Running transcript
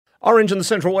Orange in the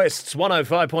Central West's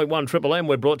 105.1 Triple M.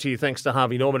 We're brought to you thanks to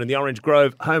Harvey Norman and the Orange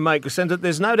Grove Homemaker Centre.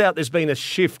 There's no doubt there's been a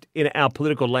shift in our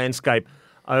political landscape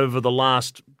over the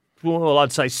last, well,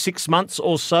 I'd say 6 months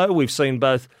or so. We've seen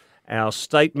both our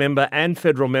state member and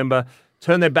federal member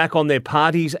turn their back on their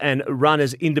parties and run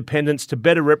as independents to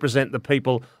better represent the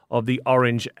people of the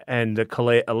Orange and the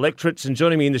Calare electorates. And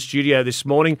joining me in the studio this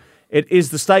morning, it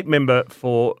is the state member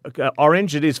for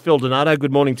Orange. It is Phil Donato.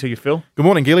 Good morning to you, Phil. Good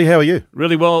morning, Gilly. How are you?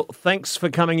 Really well. Thanks for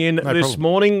coming in this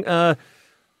morning.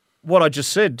 What I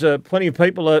just said, plenty of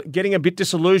people are getting a bit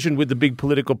disillusioned with the big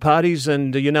political parties,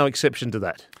 and you're no exception to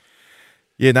that.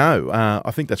 Yeah, no,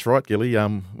 I think that's right, Gilly.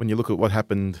 When you look at what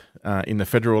happened in the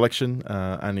federal election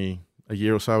only a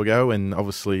year or so ago, and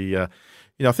obviously, I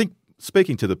think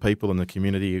speaking to the people in the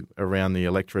community around the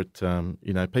electorate,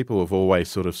 people have always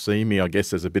sort of seen me, I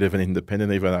guess, as a bit of an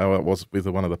independent, even though I was with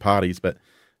one of the parties, but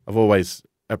I've always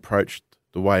approached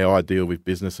the way I deal with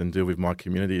business and deal with my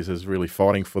communities as really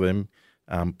fighting for them,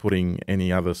 putting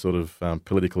any other sort of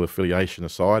political affiliation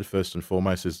aside. First and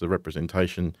foremost is the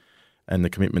representation and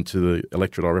the commitment to the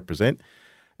electorate I represent.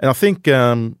 And I think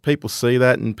people see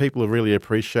that, and people really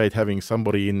appreciate having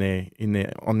somebody in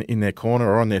their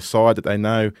corner or on their side that they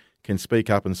know can speak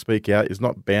up and speak out, is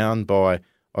not bound by,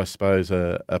 I suppose,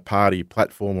 a party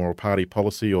platform or a party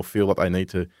policy, or feel that they need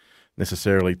to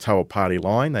necessarily toe a party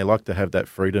line. They like to have that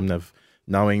freedom of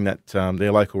knowing that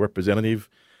their local representative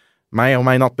may or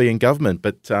may not be in government,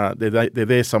 but they're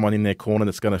there, someone in their corner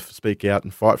that's going to speak out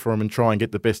and fight for them and try and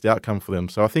get the best outcome for them.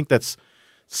 So I think that's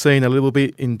seen a little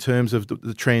bit in terms of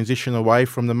the transition away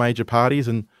from the major parties,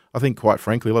 and I think, quite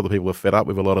frankly, a lot of people are fed up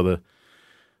with a lot of the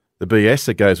BS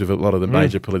that goes with a lot of the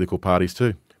major political parties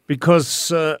too.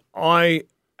 Because I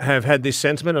have had this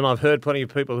sentiment, and I've heard plenty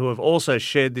of people who have also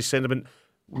shared this sentiment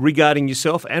regarding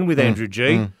yourself and with Andrew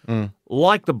G.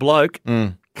 Like the bloke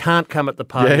can't come at the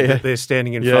party that they're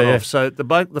standing in front of. So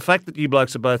the fact that you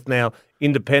blokes are both now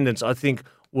independents, I think,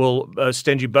 will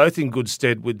stand you both in good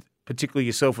stead, with particularly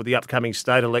yourself with the upcoming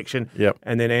state election,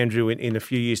 and then Andrew in a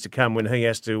few years to come when he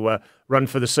has to run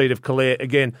for the seat of Calare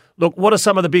again. Look, what are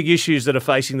some of the big issues that are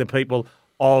facing the people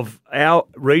of our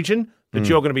region that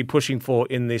you're going to be pushing for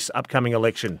in this upcoming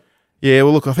election? Yeah,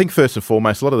 well, look, I think first and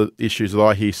foremost, a lot of the issues that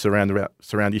I hear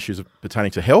surround issues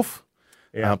pertaining to health.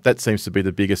 That seems to be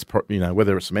the biggest,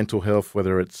 whether it's mental health,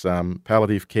 whether it's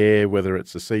palliative care, whether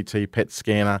it's a CT, PET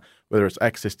scanner, whether it's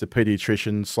access to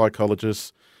paediatricians,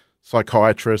 psychologists,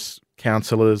 psychiatrists,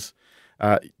 counsellors,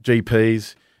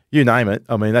 GPs, you name it.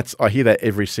 I mean, I hear that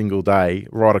every single day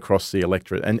right across the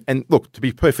electorate. And look, to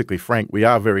be perfectly frank, we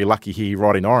are very lucky here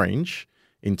right in Orange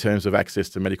in terms of access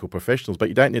to medical professionals, but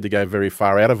you don't need to go very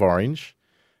far out of Orange,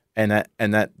 and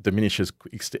that diminishes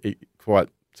quite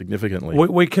significantly.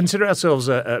 We consider ourselves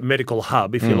a medical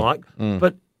hub, if you like,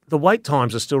 but the wait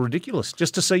times are still ridiculous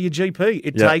just to see your GP.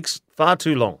 It takes far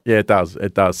too long. Yeah, it does.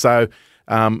 It does. So,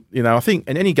 I think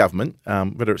in any government,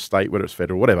 whether it's state, whether it's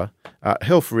federal, whatever,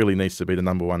 health really needs to be the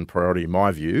number one priority, in my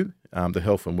view. The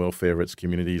health and welfare of its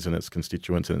communities and its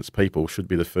constituents and its people should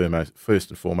be the first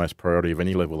and foremost priority of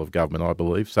any level of government, I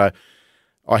believe. So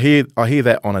I hear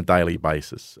that on a daily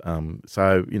basis.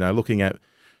 Looking at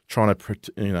trying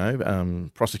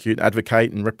to prosecute,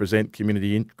 advocate and represent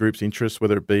community groups' interests,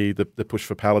 whether it be the push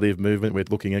for palliative movement. We're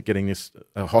looking at getting this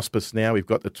hospice now. We've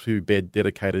got the 2-bed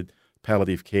dedicated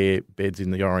palliative care beds in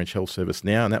the Orange Health Service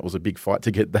now, and that was a big fight to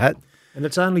get that. And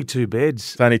it's only 2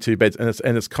 beds. It's only 2 beds,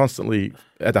 and it's constantly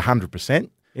at 100%.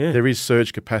 Yeah. There is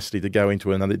surge capacity to go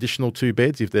into another additional 2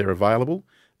 beds if they're available.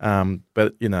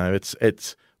 But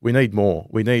we need more.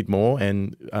 We need more,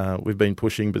 and we've been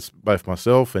pushing, both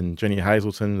myself and Jenny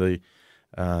Hazelton,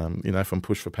 from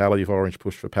Push for Palliative, Orange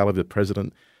Push for Palliative, the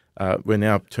president. We're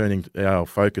now turning our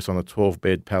focus on a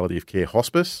 12-bed palliative care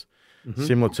hospice.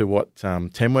 Similar to what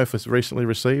Tamworth has recently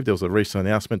received. There was a recent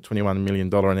announcement, $21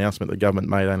 million announcement the government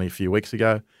made only a few weeks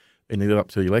ago in the lead up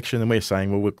to the election, and we're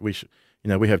saying, well,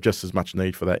 we have just as much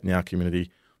need for that in our community.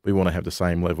 We want to have the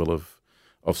same level of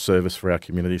service for our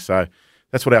community. So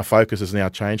that's what our focus has now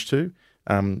changed to.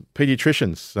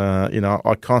 Paediatricians,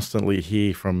 I constantly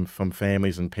hear from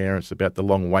families and parents about the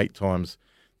long wait times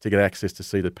to get access to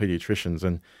see the paediatricians,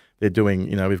 and they're doing,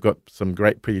 we've got some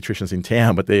great paediatricians in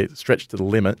town, but they're stretched to the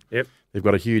limit. Yep. They've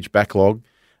got a huge backlog.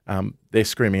 They're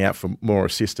screaming out for more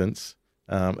assistance.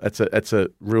 It's a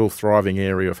real thriving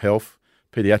area of health,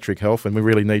 paediatric health, and we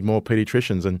really need more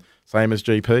paediatricians, and same as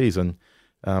GPs. And,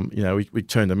 we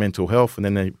turn to mental health, and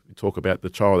then they talk about the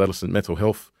child adolescent mental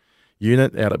health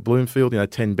unit out at Bloomfield,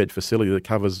 10-bed facility that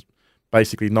covers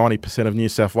basically 90% of New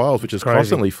South Wales, which is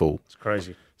constantly full. It's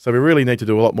crazy. So we really need to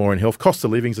do a lot more in health. Cost of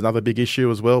living is another big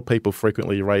issue as well. People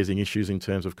frequently raising issues in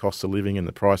terms of cost of living and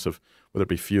the price of whether it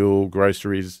be fuel,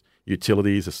 groceries,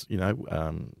 utilities,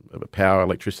 power,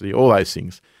 electricity, all those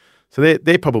things. So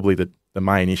they're probably the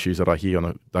main issues that I hear on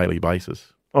a daily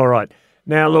basis. All right.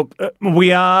 Now, look,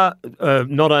 we are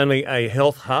not only a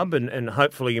health hub and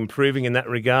hopefully improving in that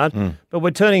regard, but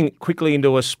we're turning quickly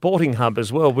into a sporting hub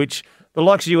as well, which the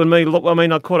likes of you and me, look, I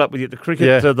mean, I caught up with you at the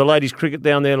cricket, the ladies' cricket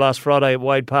down there last Friday at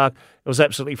Wade Park. It was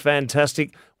absolutely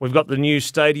fantastic. We've got the new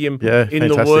stadium in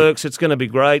the works. It's going to be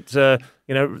great.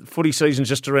 Footy season's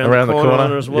just around the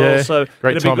corner as well. Yeah. So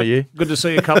great time of year. Good to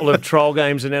see a couple of trial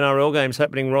games and NRL games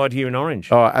happening right here in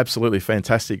Orange. Oh, absolutely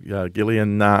fantastic, Gilly.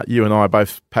 And you and I are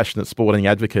both passionate sporting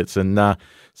advocates and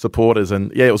supporters.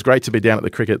 And, it was great to be down at the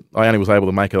cricket. I only was able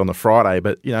to make it on the Friday,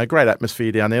 but, great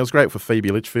atmosphere down there. It was great for Phoebe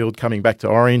Litchfield coming back to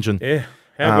Orange. And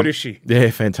how good is she?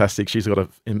 Yeah, fantastic. She's got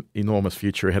an enormous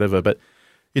future ahead of her. But,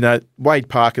 Wade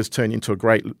Park has turned into a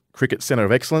great cricket centre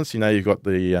of excellence. You've got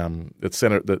the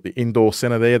centre, the indoor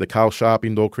centre there, the Carl Sharp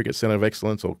Indoor Cricket Centre of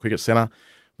Excellence or Cricket Centre.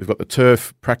 We've got the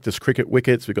turf practice cricket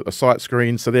wickets. We've got the sight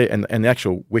screens. So there, and the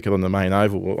actual wicket on the main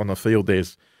oval on the field,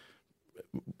 there's,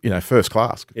 first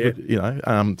class. Yeah.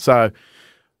 So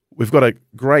we've got a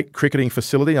great cricketing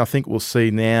facility. I think we'll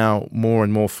see now more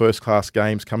and more first-class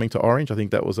games coming to Orange. I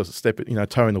think that was a step,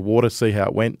 toe in the water, see how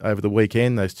it went over the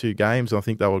weekend, those two games. And I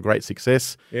think they were a great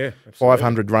success. Yeah, absolutely.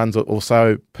 500 runs or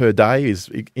so per day is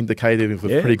indicative of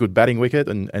a pretty good batting wicket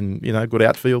and good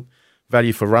outfield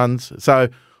value for runs. So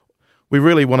we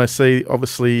really want to see,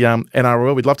 obviously,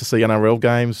 NRL. We'd love to see NRL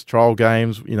games, trial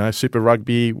games, Super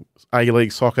Rugby,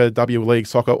 A-League soccer, W League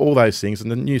soccer, all those things.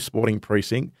 And the new sporting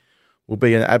precinct will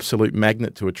be an absolute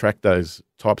magnet to attract those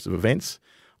types of events.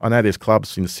 I know there's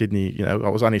clubs in Sydney, I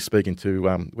was only speaking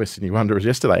to West Sydney Wanderers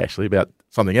yesterday actually about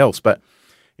something else, but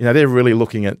they're really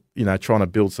looking at, trying to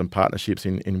build some partnerships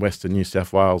in Western New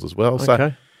South Wales as well.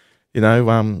 Okay.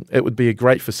 So, it would be a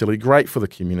great facility, great for the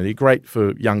community, great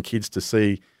for young kids to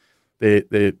see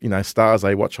their stars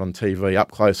they watch on TV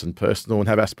up close and personal and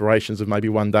have aspirations of maybe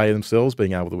one day themselves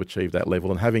being able to achieve that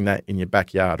level, and having that in your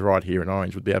backyard right here in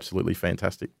Orange would be absolutely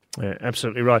fantastic. Yeah,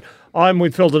 absolutely right. I'm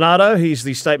with Phil Donato. He's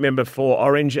the state member for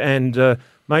Orange and,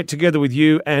 mate, together with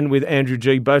you and with Andrew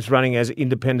G, both running as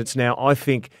independents now, I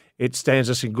think it stands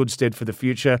us in good stead for the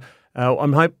future.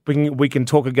 I'm hoping we can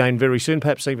talk again very soon,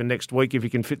 perhaps even next week if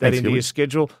you can fit that into your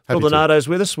schedule. Phil Donato's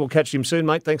with us. We'll catch him soon,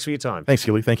 mate. Thanks for your time. Thanks,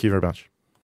 Gilly. Thank you very much.